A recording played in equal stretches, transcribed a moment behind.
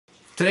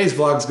Today's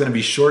vlog is going to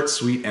be short,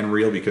 sweet, and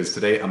real because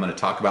today I'm going to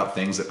talk about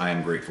things that I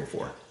am grateful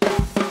for.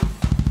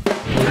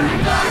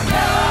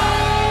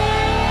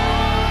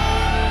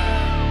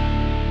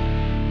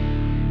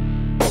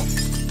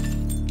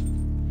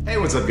 Hey,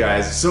 what's up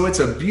guys? So it's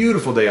a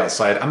beautiful day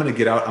outside. I'm gonna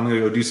get out, I'm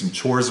gonna go do some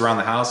chores around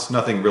the house.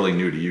 Nothing really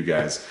new to you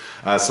guys.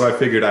 So I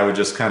figured I would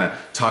just kind of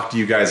talk to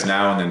you guys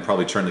now and then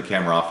probably turn the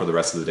camera off for the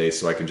rest of the day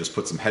so I can just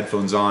put some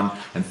headphones on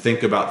and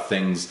think about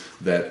things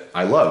that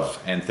I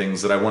love and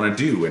things that I want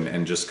to do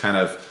and just kind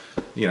of,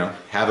 you know,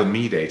 have a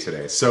me day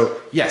today. So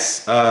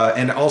yes,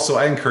 and also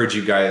I encourage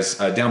you guys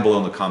down below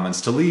in the comments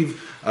to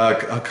leave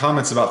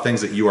comments about things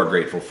that you are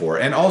grateful for,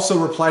 and also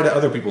reply to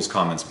other people's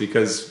comments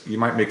because you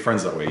might make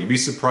friends that way. You'd be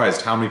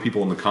surprised how many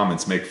people in the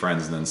comments make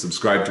friends and then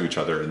subscribe to each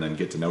other and then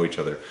get to know each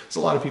other. There's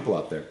a lot of people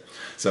out there.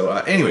 So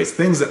anyways,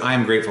 things that I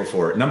am grateful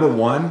for. Number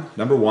one,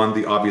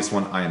 the obvious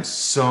one, I am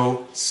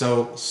so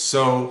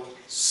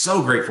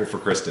grateful for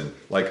Kristen.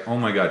 Like, oh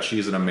my God,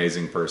 she's an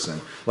amazing person.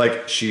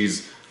 Like,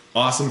 she's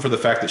awesome for the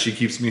fact that she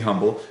keeps me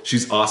humble.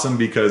 She's awesome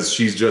because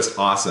she's just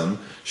awesome.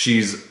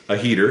 She's a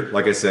heater,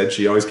 like I said,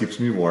 she always keeps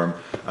me warm.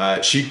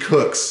 She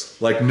cooks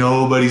like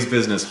nobody's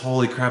business.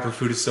 Holy crap, her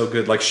food is so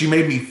good. Like, she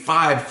made me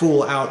 5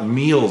 full out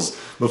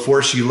meals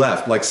before she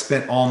left, like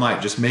spent all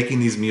night just making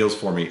these meals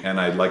for me, and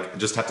I like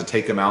just have to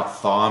take them out,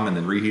 thaw them, and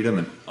then reheat them,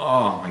 and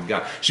oh my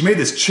God. She made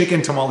this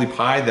chicken tamale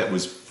pie that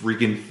was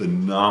freaking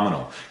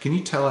phenomenal. Can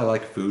you tell I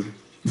like food?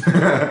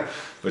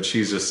 But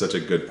she's just such a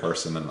good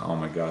person, and oh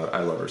my God, I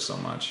love her so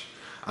much.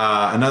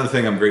 Another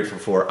thing I'm grateful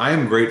for, I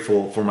am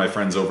grateful for my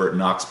friends over at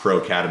Knox Pro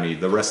Academy,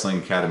 the wrestling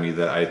academy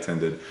that I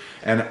attended.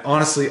 And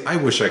honestly, I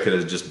wish I could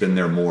have just been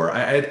there more.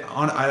 I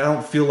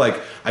don't feel like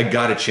I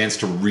got a chance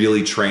to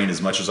really train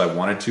as much as I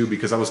wanted to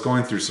because I was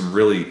going through some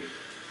really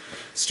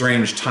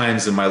strange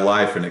times in my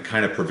life, and it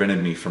kind of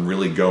prevented me from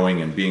really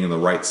going and being in the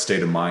right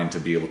state of mind to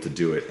be able to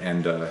do it.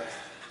 And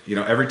you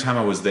know, every time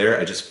I was there,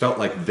 I just felt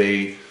like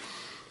they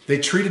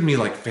treated me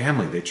like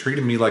family. They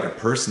treated me like a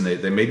person.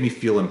 They made me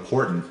feel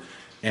important,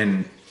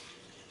 and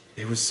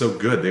it was so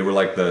good. They were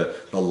like the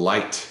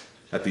light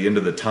at the end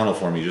of the tunnel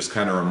for me, just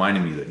kind of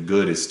reminding me that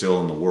good is still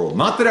in the world.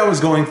 Not that I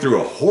was going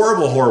through a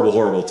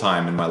horrible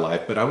time in my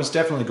life, but I was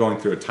definitely going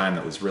through a time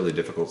that was really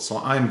difficult. So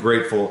I'm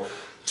grateful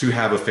to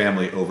have a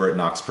family over at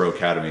Knox Pro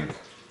Academy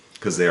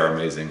because they are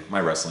amazing.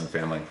 My wrestling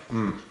family,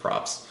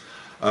 props.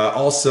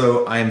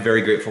 Also, I am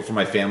very grateful for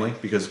my family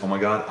because, oh my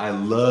God, I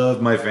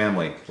love my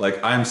family.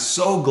 Like, I'm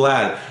so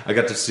glad I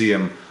got to see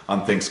them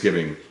on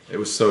Thanksgiving. It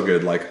was so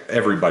good. Like,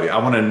 everybody. I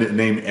want to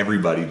name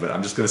everybody, but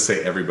I'm just going to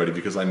say everybody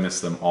because I miss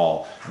them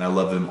all. And I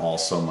love them all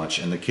so much.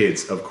 And the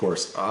kids, of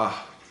course.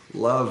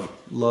 Love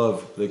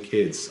the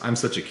kids. I'm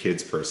such a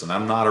kids person.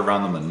 I'm not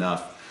around them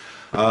enough.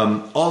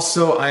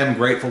 Also, I am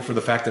grateful for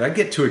the fact that I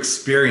get to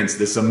experience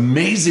this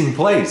amazing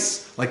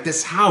place. Like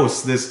this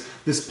house,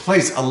 this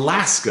place,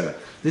 Alaska.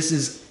 This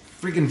is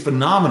freaking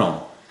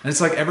phenomenal. And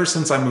it's like ever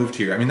since I moved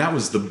here, I mean, that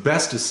was the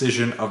best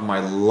decision of my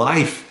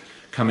life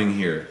coming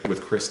here with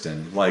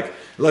Kristen. Like,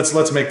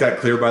 let's make that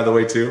clear, by the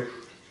way, too.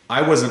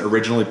 I wasn't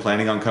originally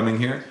planning on coming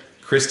here.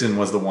 Kristen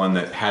was the one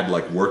that had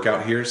like work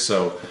out here.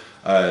 So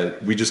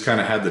we just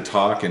kind of had the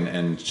talk,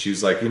 and she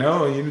was like, you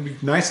know, it'd be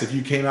nice if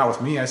you came out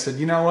with me. I said,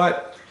 you know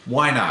what?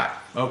 Why not?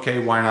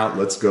 Okay, why not?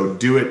 Let's go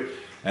do it.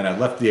 And I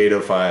left the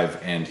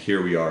 805 and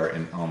here we are,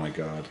 and oh my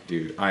God,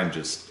 dude, I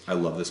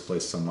love this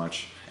place so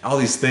much. All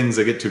these things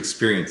I get to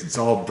experience, it's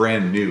all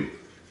brand new.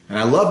 And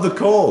I love the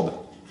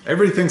cold.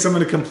 Everybody thinks I'm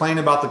gonna complain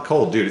about the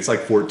cold. Dude, it's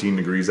like 14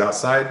 degrees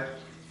outside.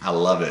 I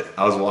love it.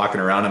 I was walking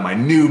around in my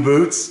new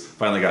boots,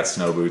 finally got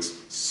snow boots,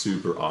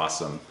 super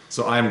awesome.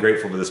 So I'm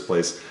grateful for this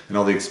place and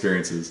all the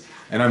experiences.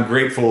 And I'm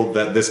grateful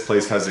that this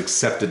place has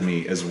accepted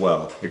me as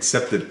well,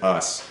 accepted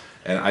us.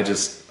 And I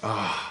just,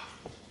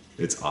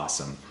 it's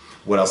awesome.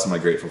 What else am I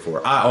grateful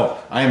for?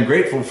 I am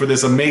grateful for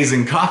this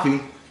amazing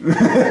coffee.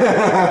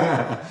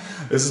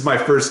 This is my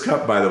first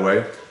cup, by the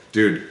way.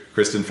 Dude,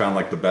 Kristen found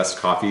like the best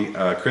coffee.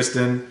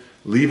 Kristen,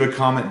 leave a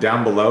comment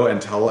down below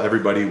and tell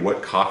everybody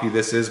what coffee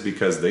this is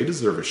because they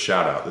deserve a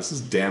shout out. This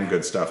is damn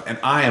good stuff. And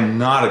I am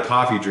not a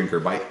coffee drinker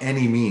by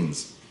any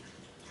means.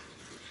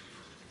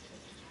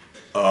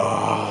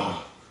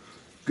 Oh,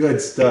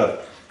 good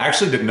stuff. I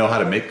actually didn't know how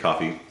to make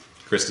coffee.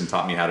 Kristen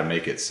taught me how to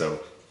make it,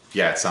 so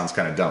yeah, it sounds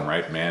kind of dumb,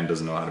 right? Man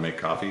doesn't know how to make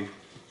coffee.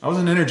 I was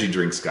an energy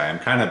drinks guy. I'm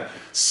kind of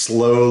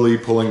slowly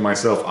pulling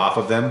myself off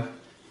of them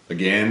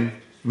again.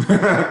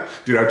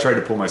 Dude, I've tried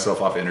to pull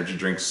myself off energy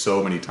drinks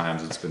so many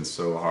times. It's been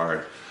so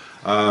hard.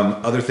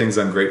 Other things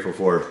I'm grateful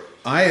for.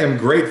 I am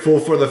grateful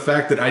for the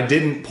fact that I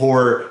didn't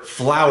pour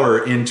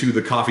flour into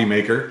the coffee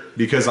maker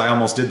because I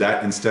almost did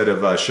that instead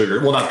of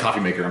sugar. Well, not the coffee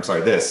maker, I'm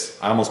sorry, this.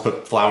 I almost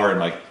put flour in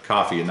my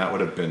coffee and that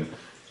would have been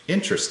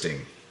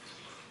interesting.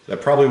 That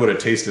probably would have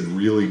tasted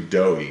really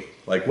doughy.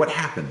 Like, what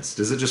happens?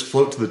 Does it just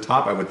float to the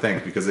top? I would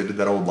think, because they did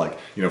that old, like,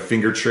 you know,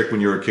 finger trick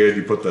when you were a kid.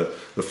 You put the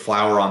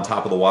flour on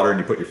top of the water and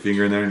you put your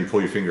finger in there and you pull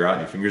your finger out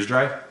and your finger's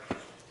dry.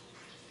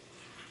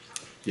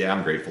 Yeah,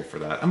 I'm grateful for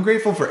that. I'm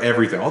grateful for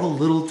everything, all the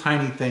little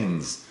tiny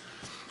things.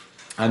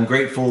 I'm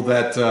grateful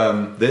that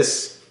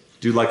this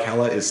Dude Like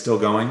Hella is still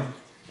going.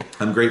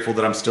 I'm grateful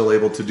that I'm still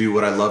able to do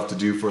what I love to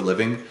do for a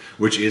living,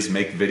 which is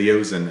make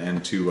videos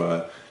and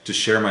to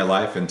share my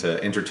life and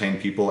to entertain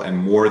people, and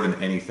more than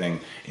anything,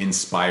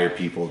 inspire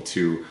people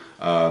to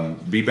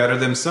be better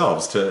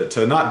themselves,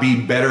 to not be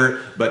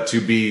better, but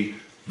to be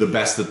the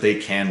best that they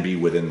can be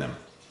within them.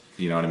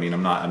 You know what I mean?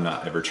 I'm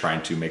not ever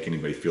trying to make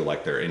anybody feel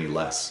like they're any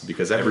less,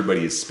 because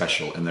everybody is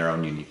special in their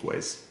own unique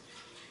ways.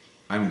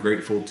 I'm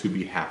grateful to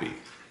be happy.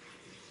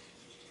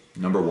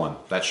 Number one,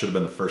 that should have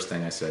been the first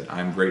thing I said.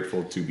 I'm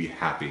grateful to be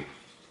happy.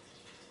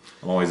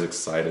 I'm always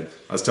excited.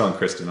 I was telling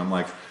Kristen, I'm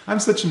like, I'm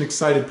such an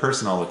excited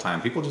person all the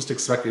time. People just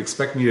expect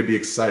me to be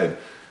excited.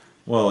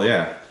 Well,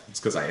 yeah, it's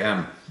because I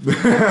am.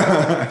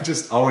 I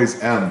just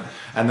always am.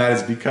 And that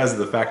is because of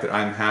the fact that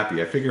I'm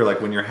happy. I figure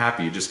like when you're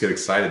happy, you just get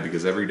excited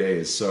because every day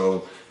is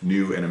so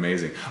new and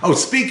amazing. Oh,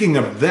 speaking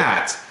of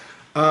that,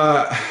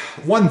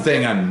 one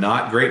thing I'm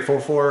not grateful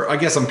for, I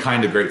guess I'm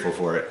kind of grateful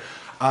for it.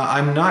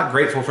 I'm not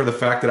grateful for the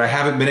fact that I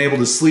haven't been able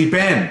to sleep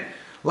in.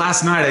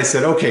 Last night I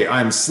said, okay,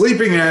 I'm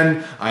sleeping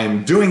in,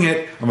 I'm doing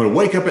it, I'm gonna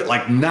wake up at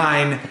like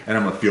 9 and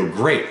I'm gonna feel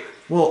great.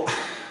 Well,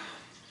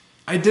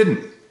 I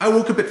didn't. I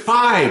woke up at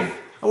 5.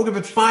 I woke up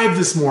at 5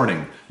 this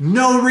morning.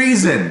 No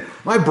reason.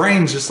 My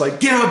brain's just like,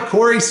 get up,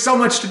 Cory, so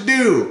much to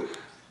do.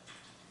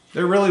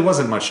 There really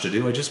wasn't much to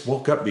do. I just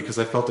woke up because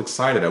I felt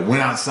excited. I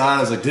went outside,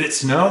 I was like, did it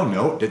snow?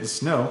 No, it didn't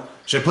snow.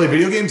 Should I play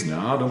video games?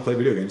 No, don't play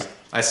video games.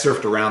 I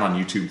surfed around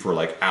on YouTube for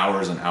like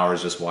hours and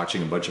hours just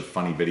watching a bunch of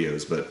funny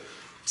videos, but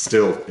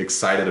still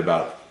excited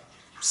about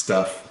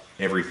stuff.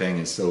 Everything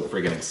is so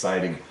friggin'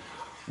 exciting.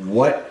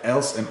 What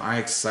else am I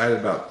excited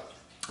about?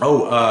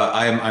 Oh,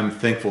 I'm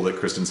thankful that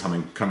Kristen's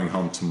coming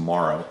home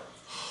tomorrow.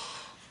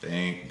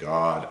 Thank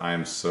God.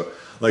 I'm so,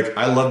 like,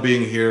 I love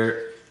being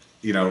here,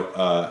 you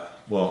know,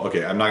 well,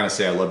 okay, I'm not gonna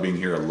say I love being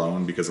here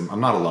alone, because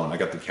I'm not alone. I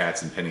got the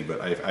cats and Penny,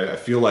 but I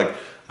feel like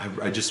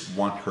I just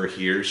want her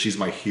here. She's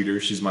my heater,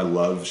 she's my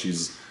love,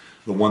 she's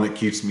the one that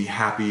keeps me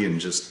happy, and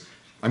just,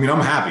 I mean,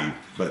 I'm happy,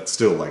 but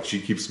still, like, she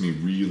keeps me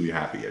really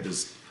happy.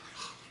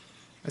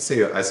 I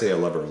say I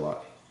love her a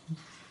lot.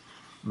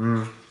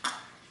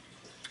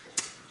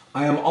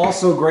 I am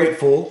also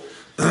grateful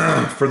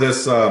for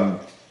this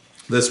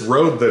this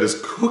road that is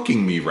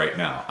cooking me right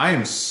now. I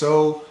am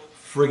so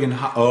friggin'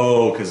 hot.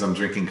 Oh, because I'm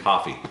drinking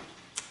coffee.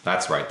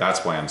 That's right,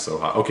 that's why I'm so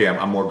hot. Okay,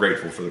 I'm more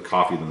grateful for the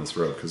coffee than this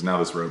road, because now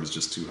this road is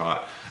just too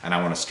hot and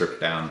I want to strip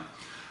down.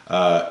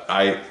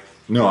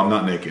 No, I'm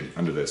not naked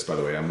under this, by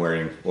the way. I'm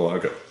wearing, well,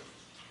 okay.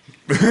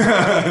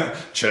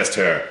 Chest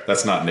hair.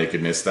 That's not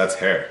nakedness, that's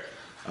hair.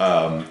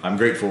 I'm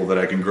grateful that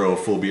I can grow a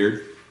full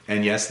beard,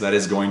 and yes, that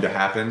is going to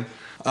happen.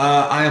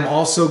 I am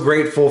also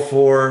grateful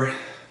for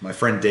my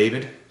friend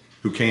David,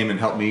 who came and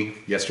helped me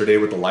yesterday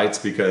with the lights,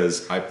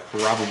 because I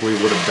probably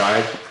would have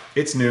died.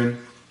 It's noon.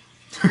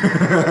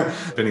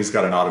 Penny's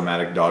got an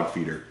automatic dog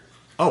feeder.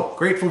 Oh,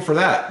 grateful for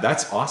that.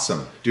 That's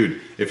awesome.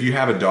 Dude, if you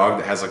have a dog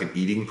that has like an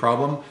eating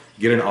problem,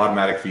 get an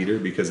automatic feeder,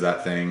 because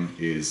that thing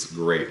is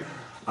great.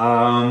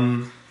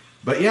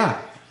 But yeah,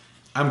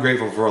 I'm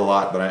grateful for a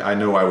lot, but I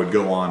know I would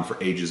go on for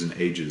ages and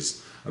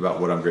ages about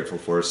what I'm grateful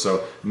for.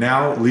 So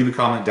now leave a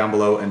comment down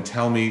below and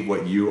tell me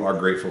what you are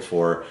grateful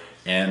for,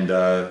 and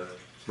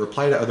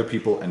reply to other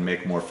people and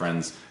make more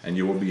friends, and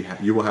you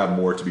will have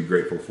more to be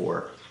grateful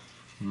for.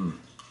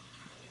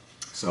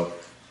 So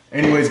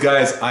anyways,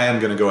 guys, I am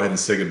gonna go ahead and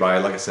say goodbye.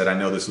 Like I said, I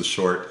know this was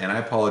short and I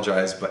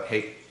apologize, but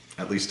hey,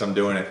 at least I'm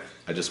doing it.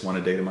 I just want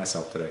a day to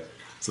myself today.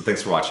 So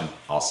thanks for watching.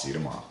 I'll see you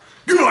tomorrow.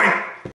 Good night.